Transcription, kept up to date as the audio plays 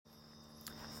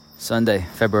Sunday,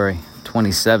 February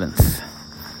 27th.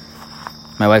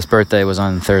 My wife's birthday was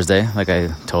on Thursday, like I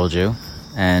told you,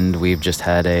 and we've just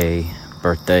had a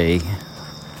birthday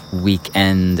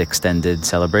weekend extended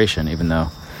celebration, even though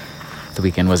the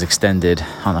weekend was extended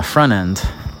on the front end.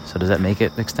 So does that make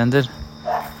it extended?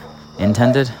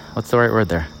 Intended? What's the right word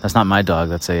there? That's not my dog.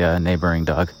 That's a neighboring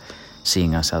dog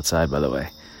seeing us outside, by the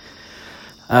way.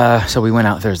 So we went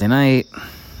out Thursday night.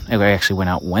 I actually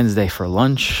went out Wednesday for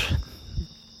lunch.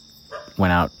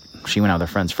 She went out with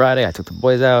her friends Friday. I took the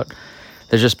boys out.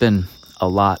 There's just been a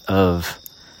lot of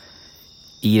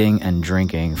eating and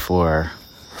drinking for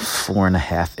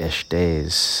 4.5-ish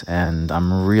days. And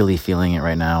I'm really feeling it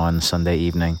right now on Sunday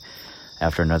evening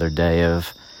after another day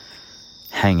of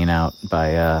hanging out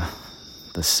by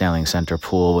the sailing center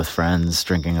pool with friends,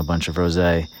 drinking a bunch of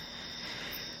rosé.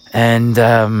 And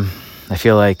I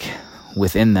feel like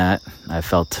within that, I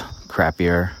felt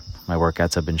crappier. My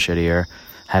workouts have been shittier.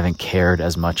 Haven't cared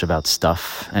as much about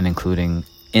stuff, and including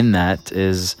in that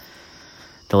is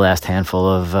the last handful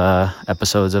of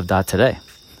episodes of Dot Today.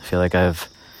 I feel like I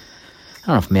don't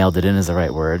know if mailed it in is the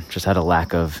right word, just had a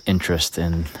lack of interest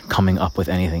in coming up with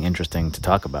anything interesting to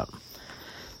talk about.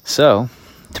 So,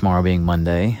 tomorrow being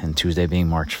Monday and Tuesday being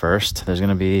March 1st, there's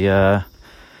going to be a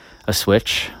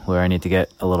switch where I need to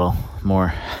get a little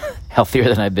more healthier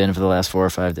than I've been for the last 4 or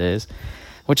 5 days,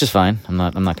 which is fine. I'm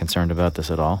not concerned about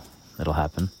this at all. It'll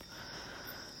happen.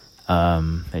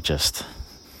 It just,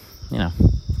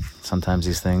 sometimes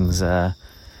these things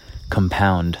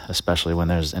compound, especially when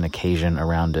there's an occasion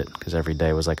around it, because every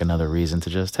day was like another reason to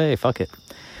just, hey, fuck it.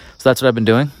 So that's what I've been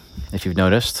doing. If you've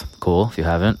noticed, cool. If you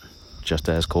haven't, just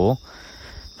as cool.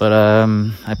 But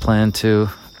I plan to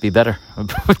be better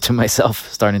to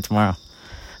myself starting tomorrow.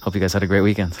 Hope you guys had a great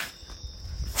weekend.